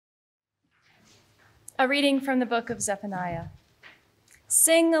A reading from the book of Zephaniah.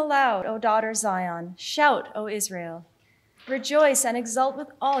 Sing aloud, O daughter Zion. Shout, O Israel. Rejoice and exult with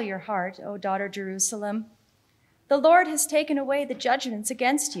all your heart, O daughter Jerusalem. The Lord has taken away the judgments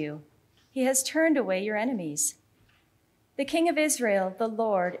against you. He has turned away your enemies. The King of Israel, the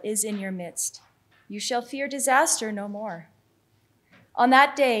Lord, is in your midst. You shall fear disaster no more. On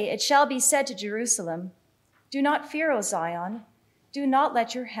that day it shall be said to Jerusalem, do not fear, O Zion. Do not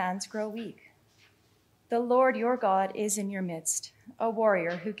let your hands grow weak. The Lord your God is in your midst, a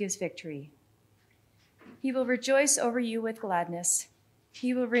warrior who gives victory. He will rejoice over you with gladness.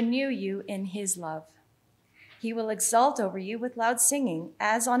 He will renew you in his love. He will exult over you with loud singing,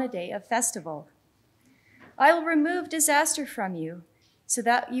 as on a day of festival. I will remove disaster from you, so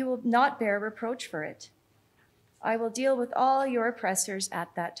that you will not bear reproach for it. I will deal with all your oppressors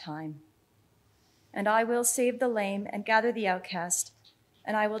at that time. And I will save the lame and gather the outcast,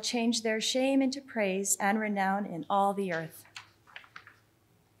 and I will change their shame into praise and renown in all the earth.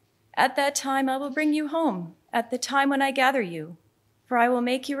 At that time I will bring you home, at the time when I gather you, for I will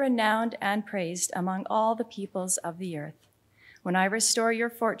make you renowned and praised among all the peoples of the earth, when I restore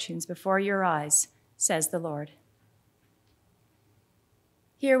your fortunes before your eyes, says the Lord.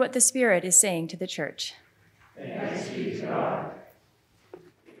 Hear what the Spirit is saying to the church. Thanks be to God.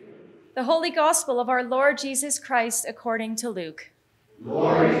 The Holy Gospel of our Lord Jesus Christ according to Luke.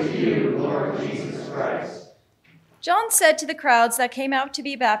 Glory to you, Lord Jesus Christ. John said to the crowds that came out to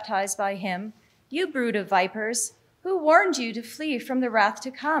be baptized by him, you brood of vipers, who warned you to flee from the wrath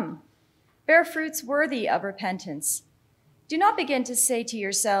to come? Bear fruits worthy of repentance. Do not begin to say to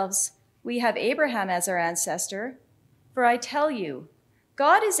yourselves, we have Abraham as our ancestor. For I tell you,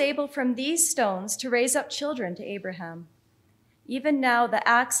 God is able from these stones to raise up children to Abraham. Even now the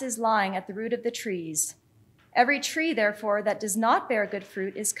axe is lying at the root of the trees. Every tree, therefore, that does not bear good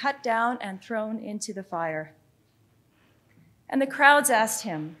fruit is cut down and thrown into the fire. And the crowds asked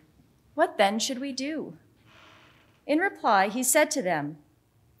him, what then should we do? In reply, he said to them,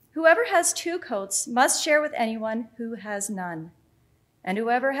 whoever has 2 coats must share with anyone who has none, and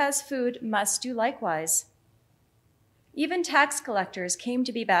whoever has food must do likewise. Even tax collectors came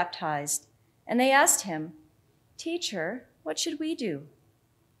to be baptized, and they asked him, teacher, what should we do?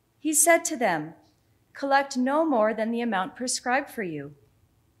 He said to them, collect no more than the amount prescribed for you.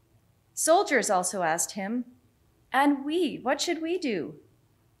 Soldiers also asked him, and we, what should we do?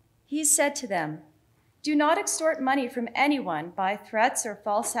 He said to them, do not extort money from anyone by threats or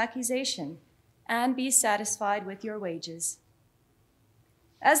false accusation, and be satisfied with your wages.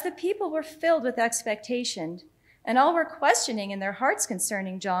 As the people were filled with expectation, and all were questioning in their hearts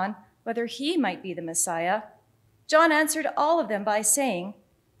concerning John whether he might be the Messiah, John answered all of them by saying,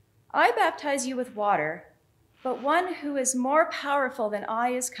 I baptize you with water, but one who is more powerful than I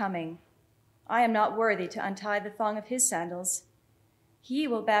is coming. I am not worthy to untie the thong of his sandals. He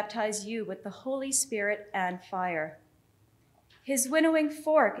will baptize you with the Holy Spirit and fire. His winnowing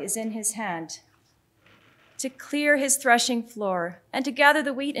fork is in his hand, to clear his threshing floor and to gather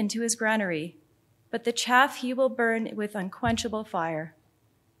the wheat into his granary, but the chaff he will burn with unquenchable fire.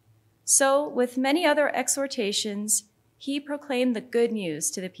 So, with many other exhortations, he proclaimed the good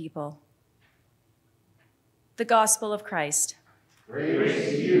news to the people. The Gospel of Christ. Praise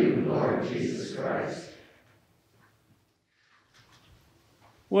to you, Lord Jesus Christ.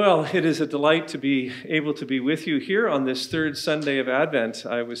 Well, it is a delight to be able to be with you here on this 3rd Sunday of Advent.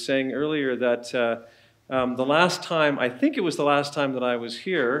 I was saying earlier that the last time, I think it was the last time that I was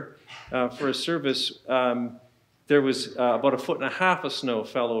here for a service, there was about 1.5 feet of snow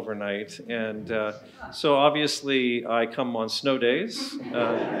fell overnight. And so obviously I come on snow days.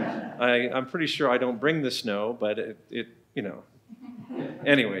 I'm pretty sure I don't bring the snow, but it you know.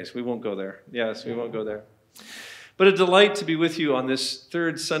 Anyways, we won't go there. Yes, we won't go there. But a delight to be with you on this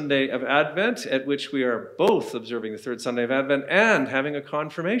 3rd Sunday of Advent, at which we are both observing the 3rd Sunday of Advent and having a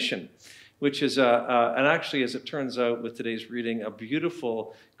confirmation, which is, and actually, as it turns out with today's reading, a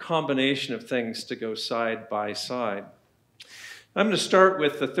beautiful combination of things to go side by side. I'm going to start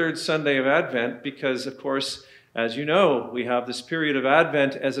with the 3rd Sunday of Advent because, of course, as you know, we have this period of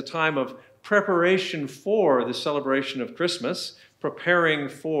Advent as a time of preparation for the celebration of Christmas, preparing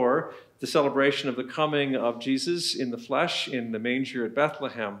for the celebration of the coming of Jesus in the flesh in the manger at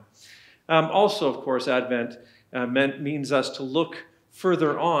Bethlehem. Also, of course, Advent means us to look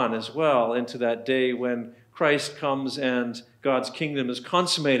further on as well into that day when Christ comes and God's kingdom is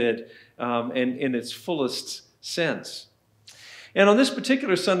consummated in its fullest sense. And on this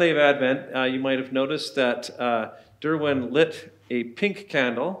particular Sunday of Advent, you might have noticed that Derwin lit a pink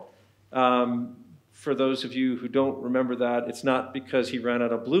candle. For those of you who don't remember that, it's not because he ran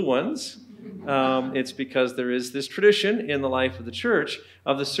out of blue ones. It's because there is this tradition in the life of the church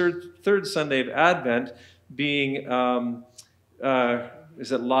of the third Sunday of Advent being, is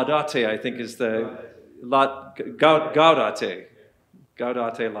it Laudate, I think is the, Gaudate.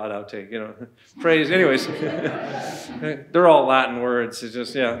 Gaudate, laudate, praise. Anyways, they're all Latin words. It's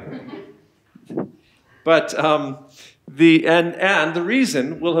just, yeah. But the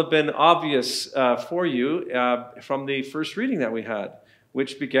reason will have been obvious for you from the first reading that we had,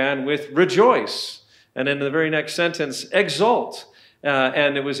 which began with rejoice, and in the very next sentence, exult.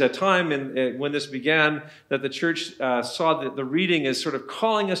 And it was a time when this began that the church saw that the reading as sort of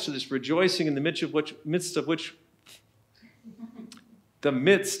calling us to this rejoicing in the midst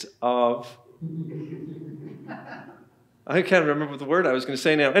of I can't remember the word I was going to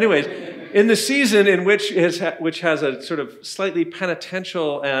say now. Anyways, in the season in which has a sort of slightly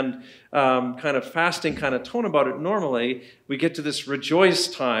penitential and kind of fasting kind of tone about it normally, we get to this rejoice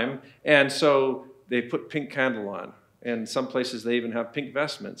time, and so they put pink candle on. And some places they even have pink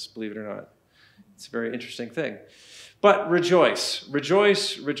vestments, believe it or not. It's a very interesting thing. But rejoice,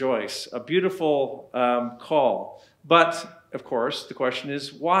 rejoice, rejoice. A beautiful call. But, of course, the question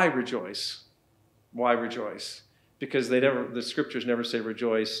is, why rejoice? Why rejoice? Because the scriptures never say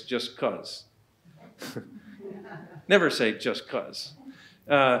rejoice just 'cause. Never say just 'cause.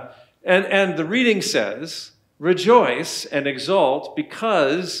 And the reading says, rejoice and exult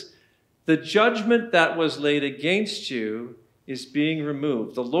because the judgment that was laid against you is being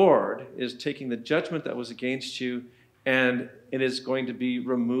removed. The Lord is taking the judgment that was against you, and it is going to be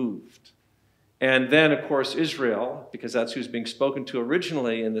removed. And then, of course, Israel, because that's who's being spoken to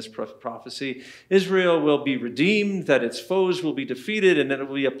originally in this prophecy, Israel will be redeemed, that its foes will be defeated, and that it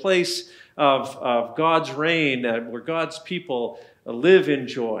will be a place of God's reign where God's people live in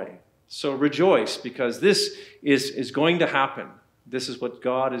joy. So rejoice, because this is going to happen. This is what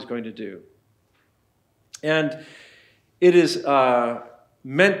God is going to do. And it is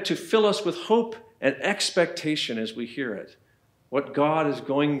meant to fill us with hope and expectation as we hear it, what God is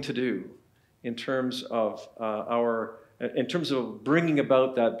going to do in terms of bringing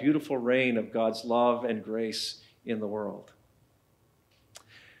about that beautiful reign of God's love and grace in the world.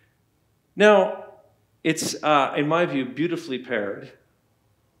 Now, it's, in my view, beautifully paired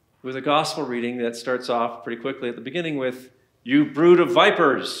with a gospel reading that starts off pretty quickly at the beginning with, "You brood of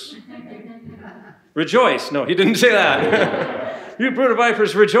vipers, rejoice." No, he didn't say that. "You brood of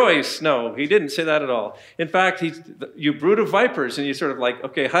vipers, rejoice." No, he didn't say that at all. In fact, "You brood of vipers," and you sort of like,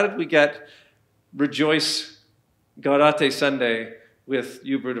 okay, how did we get rejoice Gaudate Sunday with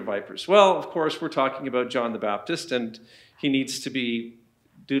 "you brood of vipers"? Well, of course, we're talking about John the Baptist, and he needs to be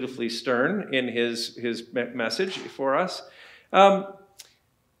dutifully stern in his message for us.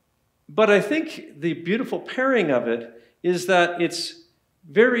 But I think the beautiful pairing of it is that it's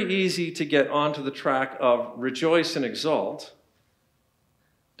very easy to get onto the track of rejoice and exult.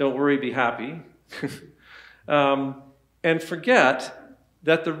 Don't worry, be happy. And forget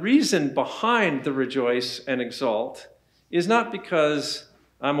that the reason behind the rejoice and exult is not because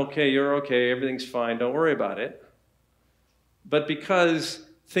I'm okay, you're okay, everything's fine, don't worry about it, but because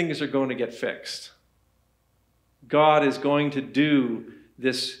things are going to get fixed. God is going to do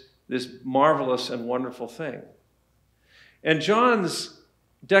this marvelous and wonderful thing. And John's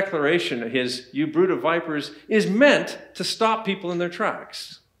declaration, his "you brood of vipers," is meant to stop people in their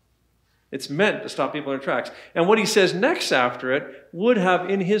tracks. It's meant to stop people in their tracks. And what he says next after it would have,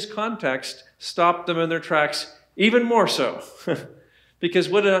 in his context, stopped them in their tracks even more so. Because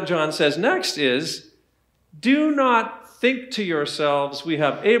what John says next is, "Do not think to yourselves, we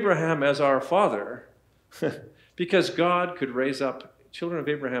have Abraham as our father," because God could raise up children of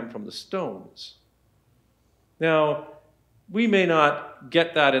Abraham from the stones. Now, we may not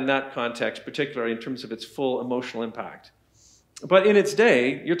get that in that context, particularly in terms of its full emotional impact. But in its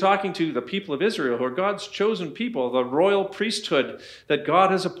day, you're talking to the people of Israel, who are God's chosen people, the royal priesthood that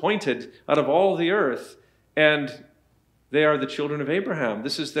God has appointed out of all the earth. And they are the children of Abraham.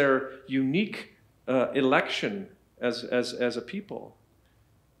 This is their unique election as a people.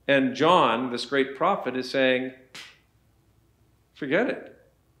 And John, this great prophet, is saying, forget it.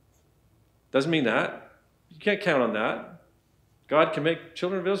 Doesn't mean that. You can't count on that. God can make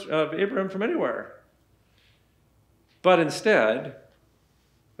children of Abraham from anywhere. But instead,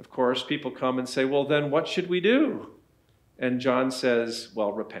 of course, people come and say, well, then what should we do? And John says,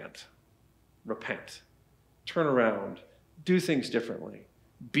 well, repent. Repent. Turn around. Do things differently.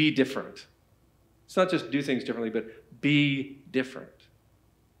 Be different. It's not just do things differently, but be different.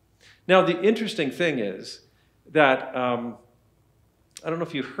 Now, the interesting thing is that I don't know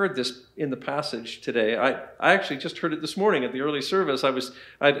if you heard this in the passage today. I actually just heard it this morning at the early service.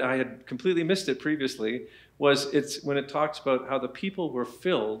 I had completely missed it previously. It's when it talks about how the people were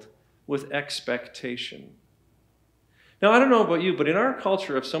filled with expectation. Now, I don't know about you, but in our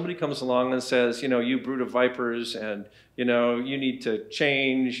culture, if somebody comes along and says, you brood of vipers, and, you need to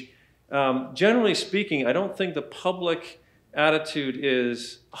change, generally speaking, I don't think the public attitude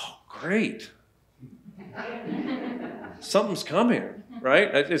is, oh, great. Something's coming, right?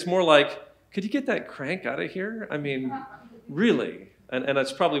 It's more like, could you get that crank out of here? I mean, really? And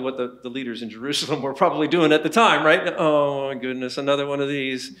that's probably what the leaders in Jerusalem were probably doing at the time, right? Oh, my goodness, another one of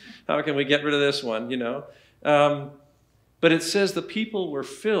these. How can we get rid of this one, But it says the people were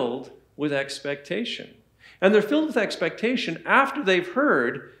filled with expectation. And they're filled with expectation after they've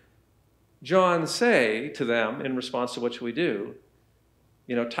heard John say to them in response to what should we do?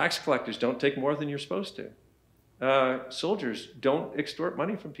 Tax collectors, don't take more than you're supposed to. Soldiers, don't extort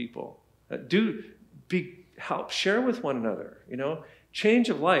money from people. Help share with one another, change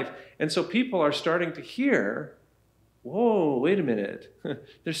of life. And so people are starting to hear, whoa, wait a minute.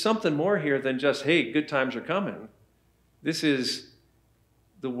 There's something more here than just, hey, good times are coming. This is,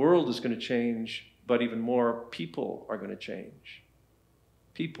 the world is going to change, but even more, people are going to change.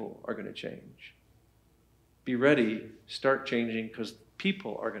 People are going to change. Be ready, start changing, because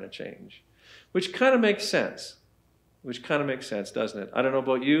people are going to change. Which kind of makes sense. Doesn't it? I don't know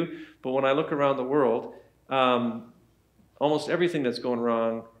about you, but when I look around the world, almost everything that's going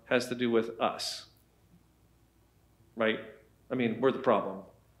wrong has to do with us. Right? I mean, we're the problem.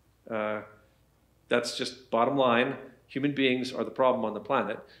 That's just bottom line. Human beings are the problem on the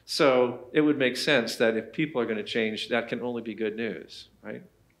planet. So it would make sense that if people are going to change, that can only be good news, right?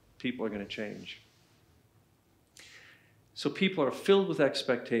 People are going to change. So people are filled with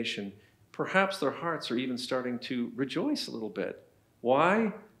expectation. Perhaps their hearts are even starting to rejoice a little bit.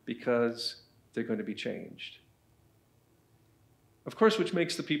 Why? Because they're going to be changed. Of course, which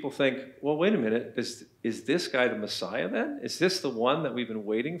makes the people think, well, wait a minute, is this guy the Messiah then? Is this the one that we've been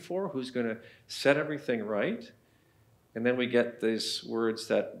waiting for, who's going to set everything right? And then we get these words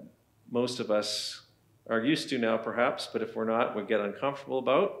that most of us are used to now, perhaps, but if we're not, we get uncomfortable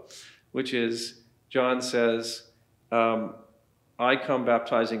about, which is, John says, I come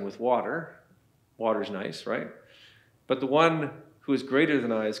baptizing with water. Water's nice, right? But the one who is greater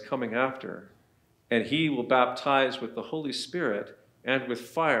than I is coming after, and he will baptize with the Holy Spirit and with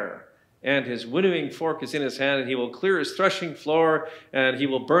fire. And his winnowing fork is in his hand, and he will clear his threshing floor, and he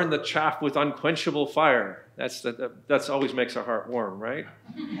will burn the chaff with unquenchable fire. That's always makes our heart warm, right?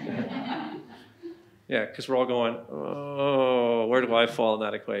 Yeah, because we're all going, oh, where do I fall in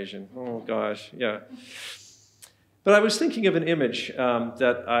that equation? Oh, gosh, yeah. But I was thinking of an image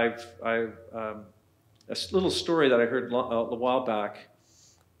that a little story that I heard a while back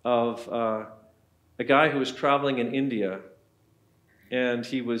of a guy who was traveling in India, and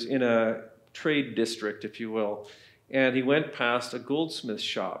he was in a trade district, if you will, and he went past a goldsmith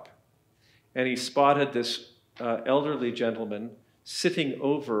shop, and he spotted this elderly gentleman sitting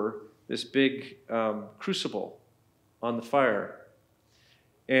over this big crucible on the fire,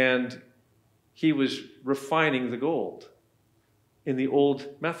 and he was refining the gold in the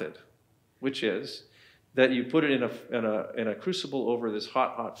old method, which is that you put it in a crucible over this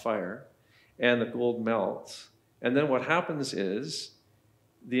hot fire, and the gold melts. And then what happens is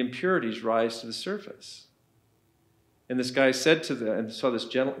the impurities rise to the surface. And this guy said to them, and saw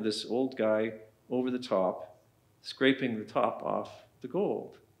this old guy over the top, scraping the top off the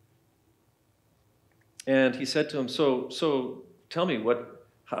gold. And he said to him, so tell me,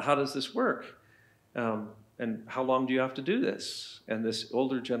 how does this work? And how long do you have to do this? And this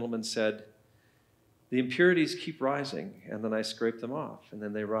older gentleman said, the impurities keep rising, and then I scrape them off. And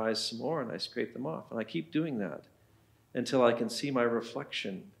then they rise some more, and I scrape them off. And I keep doing that until I can see my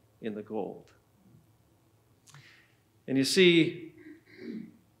reflection in the gold. And you see,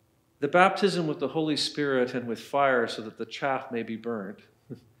 the baptism with the Holy Spirit and with fire so that the chaff may be burned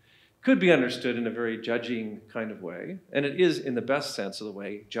could be understood in a very judging kind of way. And it is, in the best sense of the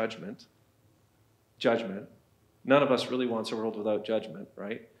way, judgment. Judgment. None of us really wants a world without judgment,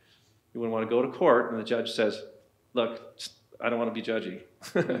 right? You wouldn't want to go to court and the judge says, look, I don't want to be judgy.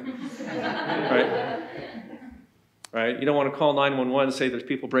 Right? You don't want to call 911 and say there's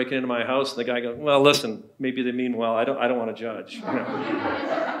people breaking into my house, and the guy goes, well, listen, maybe they mean well. I don't want to judge.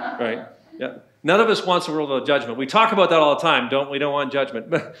 Right? Yeah. None of us wants a world without judgment. We talk about that all the time, don't we? Don't want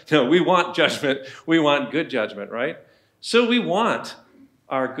judgment. No, we want judgment. We want good judgment, right? So we want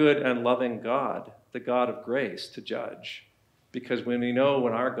our good and loving God, the God of grace, to judge. Because when we know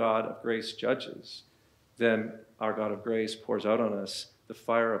when our God of grace judges, then our God of grace pours out on us the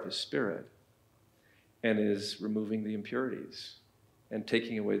fire of his Spirit and is removing the impurities and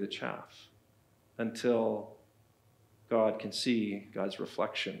taking away the chaff until God can see God's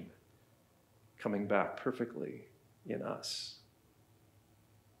reflection coming back perfectly in us.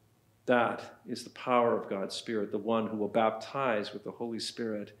 That is the power of God's Spirit. The one who will baptize with the Holy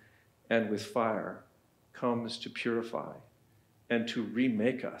Spirit and with fire comes to purify and to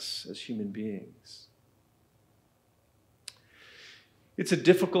remake us as human beings. It's a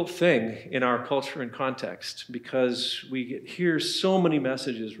difficult thing in our culture and context because we hear so many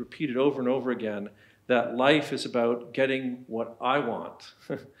messages repeated over and over again that life is about getting what I want,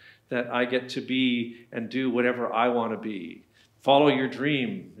 that I get to be and do whatever I want to be. Follow your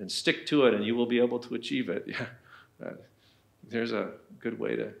dream and stick to it and you will be able to achieve it. Yeah, there's a good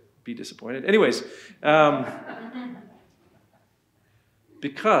way to be disappointed. Anyways,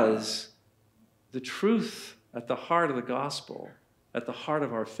 because the truth at the heart of the gospel, at the heart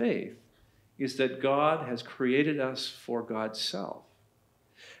of our faith, is that God has created us for God's self.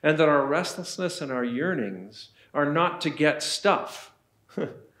 And that our restlessness and our yearnings are not to get stuff.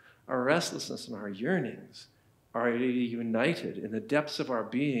 Our restlessness and our yearnings are united in the depths of our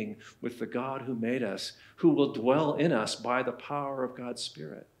being with the God who made us, who will dwell in us by the power of God's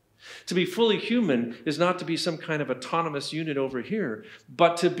Spirit. To be fully human is not to be some kind of autonomous unit over here,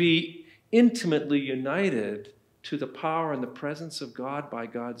 but to be intimately united to the power and the presence of God by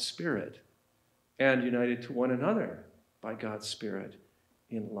God's Spirit, and united to one another by God's Spirit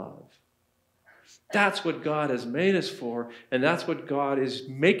in love. That's what God has made us for, and that's what God is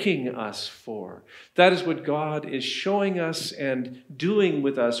making us for. That is what God is showing us and doing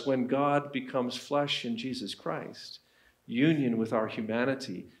with us when God becomes flesh in Jesus Christ. Union with our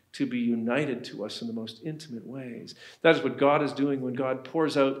humanity, to be united to us in the most intimate ways. That is what God is doing when God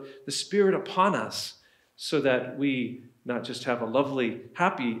pours out the Spirit upon us, so that we not just have a lovely,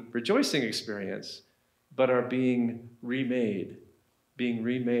 happy, rejoicing experience, but are being remade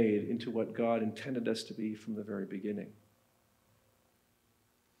into what God intended us to be from the very beginning.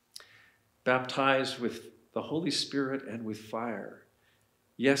 Baptized with the Holy Spirit and with fire.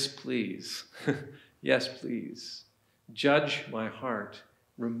 Yes, please. Yes, please. Judge my heart.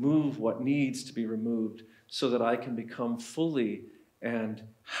 Remove what needs to be removed so that I can become fully and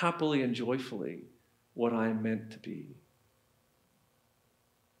happily and joyfully what I am meant to be.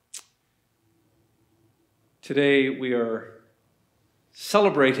 Today we are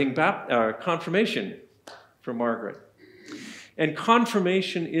celebrating confirmation for Margaret. And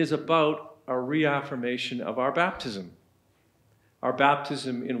confirmation is about a reaffirmation of our baptism. Our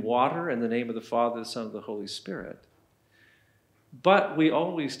baptism in water in the name of the Father, the Son, and the Holy Spirit. But we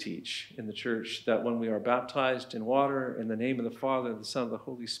always teach in the church that when we are baptized in water in the name of the Father, the Son, and the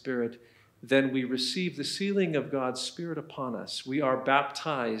Holy Spirit, then we receive the sealing of God's Spirit upon us. We are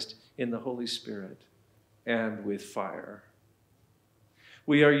baptized in the Holy Spirit and with fire.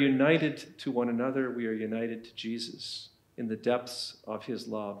 We are united to one another. We are united to Jesus in the depths of his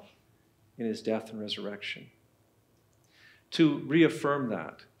love, in his death and resurrection. To reaffirm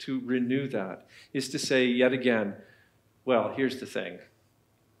that, to renew that, is to say yet again, well, here's the thing.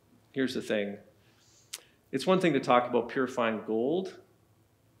 Here's the thing. It's one thing to talk about purifying gold.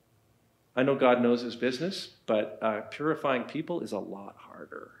 I know God knows his business, but purifying people is a lot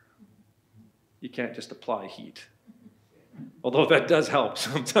harder. You can't just apply heat. Although that does help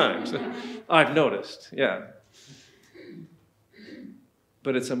sometimes. I've noticed, yeah.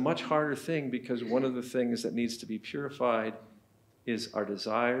 But it's a much harder thing because one of the things that needs to be purified is our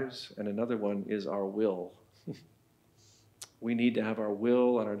desires, and another one is our will. We need to have our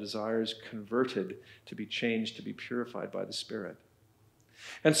will and our desires converted to be changed, to be purified by the Spirit.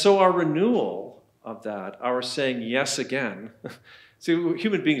 And so our renewal of that, our saying yes again. See,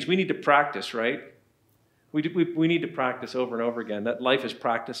 human beings, we need to practice, right? We need to practice over and over again. That life is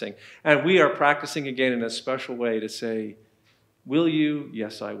practicing. And we are practicing again in a special way to say, will you?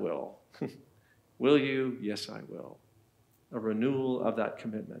 Yes, I will. Will you? Yes, I will. A renewal of that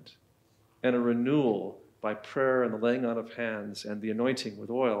commitment. And a renewal by prayer and the laying on of hands and the anointing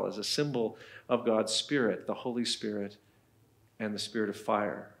with oil as a symbol of God's Spirit, the Holy Spirit, and the Spirit of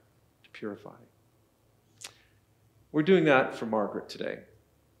fire to purify. We're doing that for Margaret today.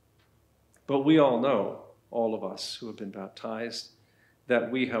 But we all know, all of us who have been baptized, that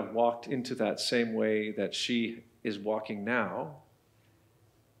we have walked into that same way that she is walking now,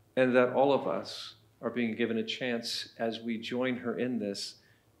 and that all of us are being given a chance as we join her in this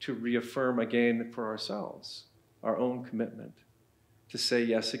to reaffirm again for ourselves our own commitment, to say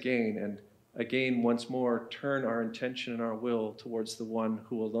yes again, and again once more turn our intention and our will towards the one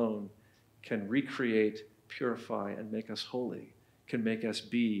who alone can recreate, purify and make us holy, can make us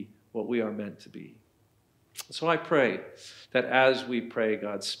be what we are meant to be. So I pray that as we pray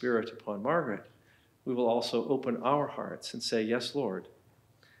God's Spirit upon Margaret, we will also open our hearts and say, yes, Lord,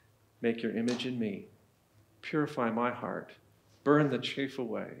 make your image in me, purify my heart, burn the chaff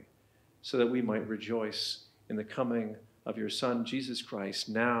away, so that we might rejoice in the coming of your Son, Jesus Christ,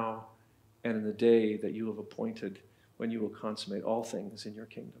 now and in the day that you have appointed when you will consummate all things in your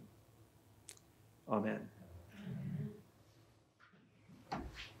kingdom. Amen.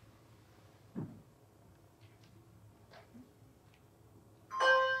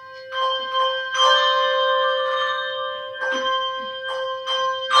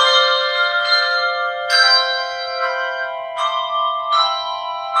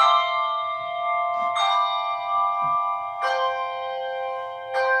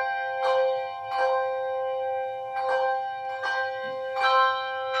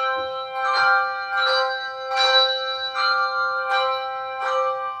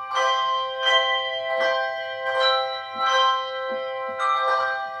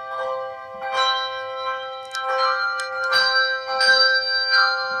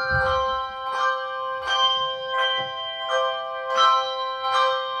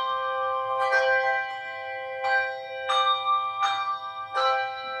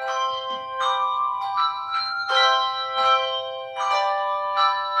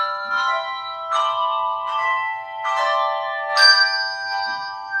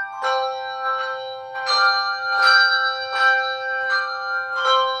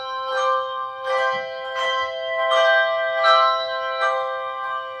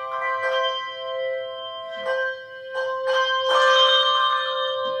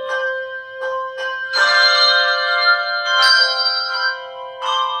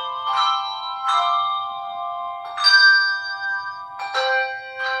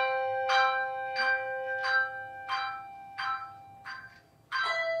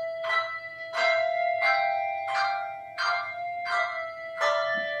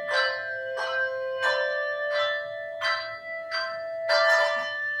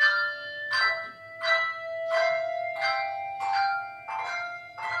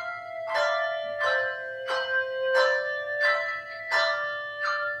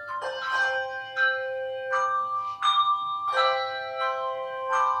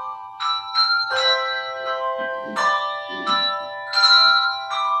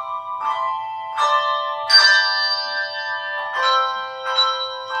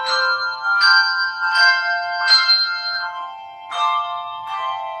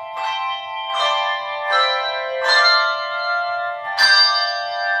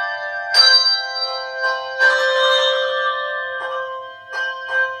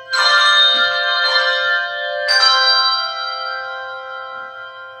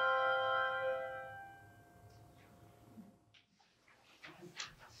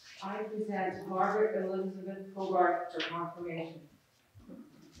 I present Margaret Elizabeth Hobart for confirmation.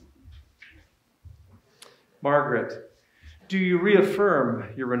 Margaret, do you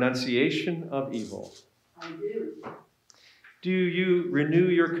reaffirm your renunciation of evil? I do. Do you renew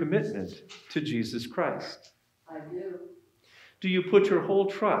your commitment to Jesus Christ? I do. Do you put your whole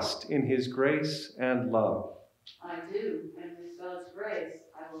trust in his grace and love? I do, and with God's grace,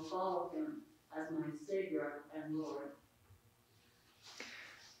 I will follow him as my Savior and Lord.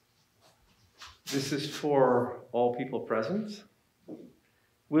 This is for all people present.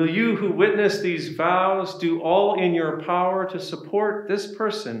 Will you who witness these vows do all in your power to support this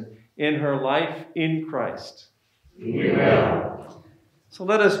person in her life in Christ? We will. So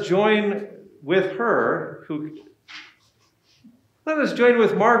let us join with Margaret,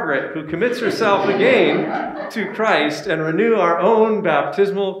 who commits herself again to Christ, and renew our own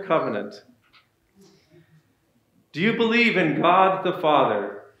baptismal covenant. Do you believe in God the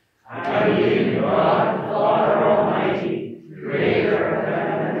Father? I believe in God, Father Almighty, creator of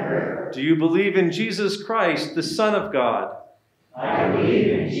heaven and earth. Do you believe in Jesus Christ, the Son of God? I believe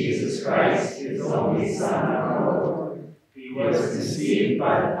in Jesus Christ, his only Son, our Lord. He was conceived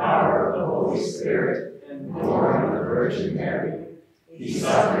by the power of the Holy Spirit and born of the Virgin Mary. He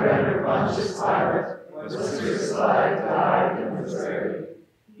suffered under Pontius Pilate, was crucified, died, and was buried.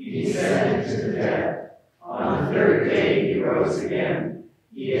 He descended to the dead. On the third day he rose again.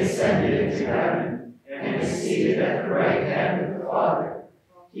 He ascended into heaven and is seated at the right hand of the Father.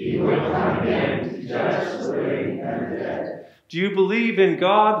 He will come again to judge the living and the dead. Do you believe in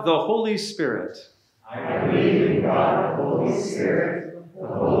God the Holy Spirit? I believe in God the Holy Spirit, the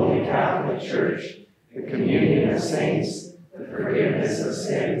Holy Catholic Church, the communion of saints, the forgiveness of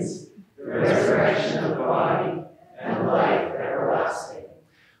sins, the resurrection of the body, and life everlasting.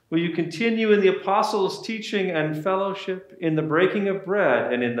 Will you continue in the apostles' teaching and fellowship, in the breaking of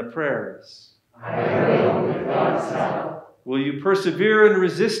bread and in the prayers? I will, with God's help. Will you persevere in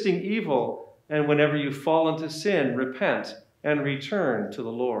resisting evil, and whenever you fall into sin, repent and return to the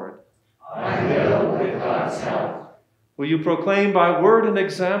Lord? I will, with God's help. Will you proclaim by word and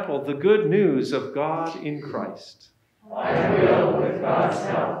example the good news of God in Christ? I will, with God's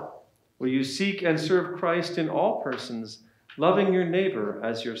help. Will you seek and serve Christ in all persons, loving your neighbor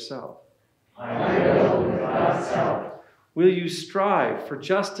as yourself? I will, with God's help. Will you strive for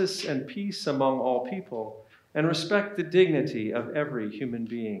justice and peace among all people, and respect the dignity of every human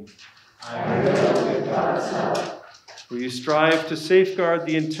being? I will, with God's help. Will you strive to safeguard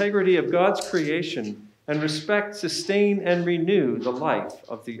the integrity of God's creation and respect, sustain, and renew the life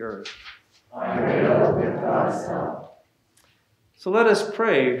of the earth? I will, with God's help. So let us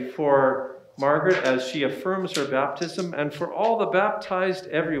pray for Margaret as she affirms her baptism, and for all the baptized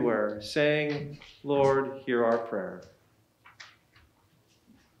everywhere, saying, Lord, hear our prayer.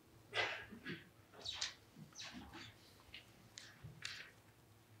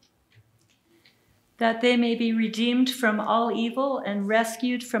 That they may be redeemed from all evil and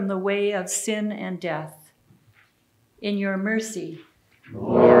rescued from the way of sin and death. In your mercy,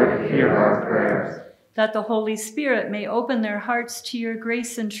 Lord, hear our prayers. that the Holy Spirit may open their hearts to your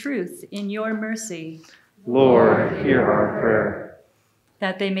grace and truth. In your mercy, Lord, hear our prayer.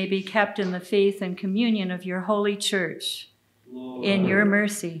 that they may be kept in the faith and communion of your holy church. In your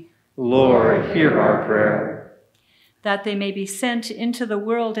mercy, Lord, hear our prayer. that they may be sent into the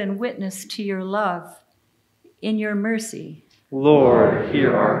world and witness to your love. In your mercy, Lord,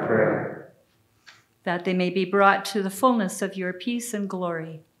 hear our prayer. that they may be brought to the fullness of your peace and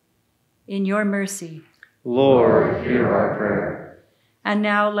glory. In your mercy. Lord, hear our prayer. And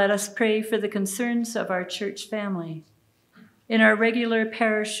now let us pray for the concerns of our church family. In our regular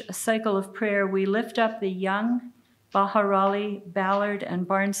parish cycle of prayer, we lift up the Young, Baharali, Ballard, and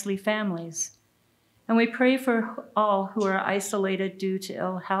Barnsley families. And we pray for all who are isolated due to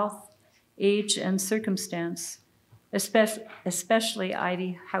ill health, age, and circumstance, especially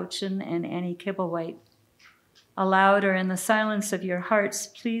Ivy Houchin and Annie Kibblewhite. Aloud or in the silence of your hearts,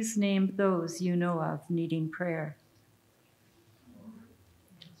 please name those you know of needing prayer.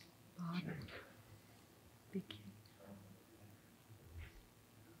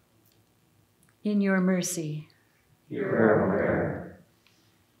 In your mercy, Hear our prayer.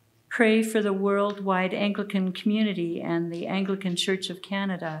 pray for the worldwide Anglican community and the Anglican Church of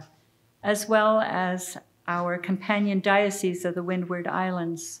Canada, as well as our companion diocese of the Windward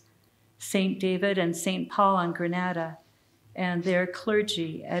Islands, St. David and St. Paul on Grenada, and their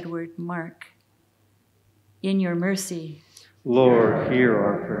clergy, Edward Mark. In your mercy, Lord, hear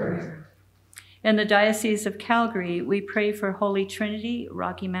our prayer. in the Diocese of Calgary, we pray for Holy Trinity,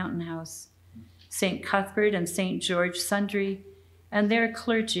 Rocky Mountain House, St. Cuthbert and St. George Sundry, and their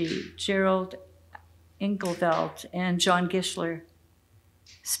clergy, Gerald Engelveld and John Gischler.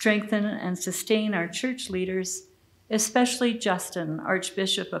 Strengthen and sustain our church leaders, especially Justin,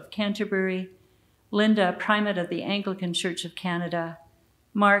 Archbishop of Canterbury, Linda, Primate of the Anglican Church of Canada,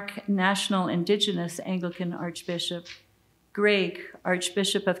 Mark, National Indigenous Anglican Archbishop, Greg,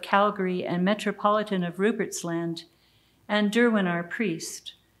 Archbishop of Calgary and Metropolitan of Rupert's Land, and Derwin, our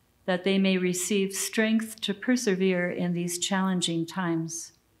priest, that they may receive strength to persevere in these challenging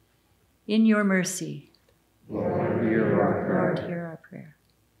times. In your mercy, Lord, hear our prayer. Lord, hear our prayer.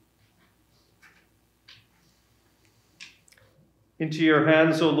 Into your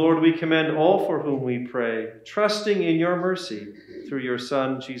hands, O Lord, we commend all for whom we pray, trusting in your mercy through your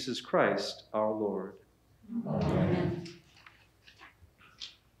Son, Jesus Christ, our Lord. Amen.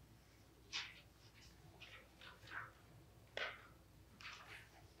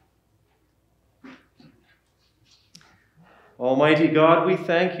 Almighty God, we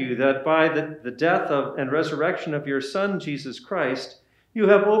thank you that by the death and resurrection of your Son, Jesus Christ, you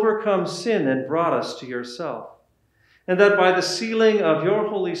have overcome sin and brought us to yourself, and that by the sealing of your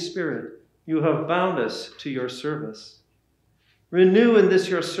Holy Spirit, you have bound us to your service. Renew in this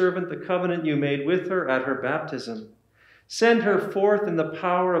your servant the covenant you made with her at her baptism. Send her forth in the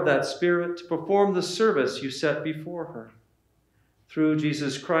power of that Spirit to perform the service you set before her. Through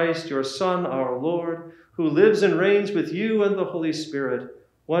Jesus Christ, your Son, our Lord, who lives and reigns with you and the Holy Spirit,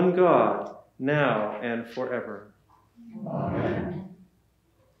 one God, now and forever. Amen.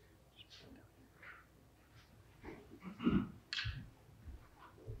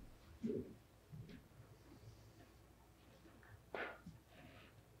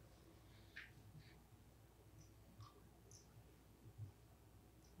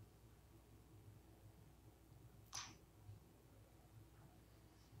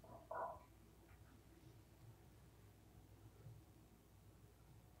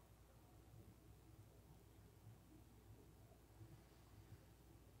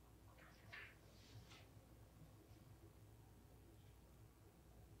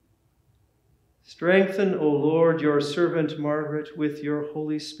 Strengthen, O Lord, your servant Margaret with your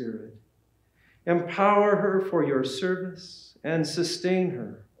Holy Spirit. Empower her for your service and sustain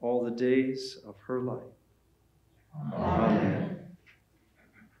her all the days of her life. Amen.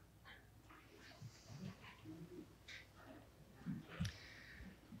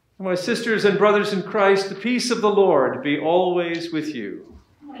 My sisters and brothers in Christ, the peace of the Lord be always with you.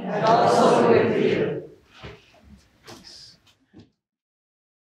 And also with you.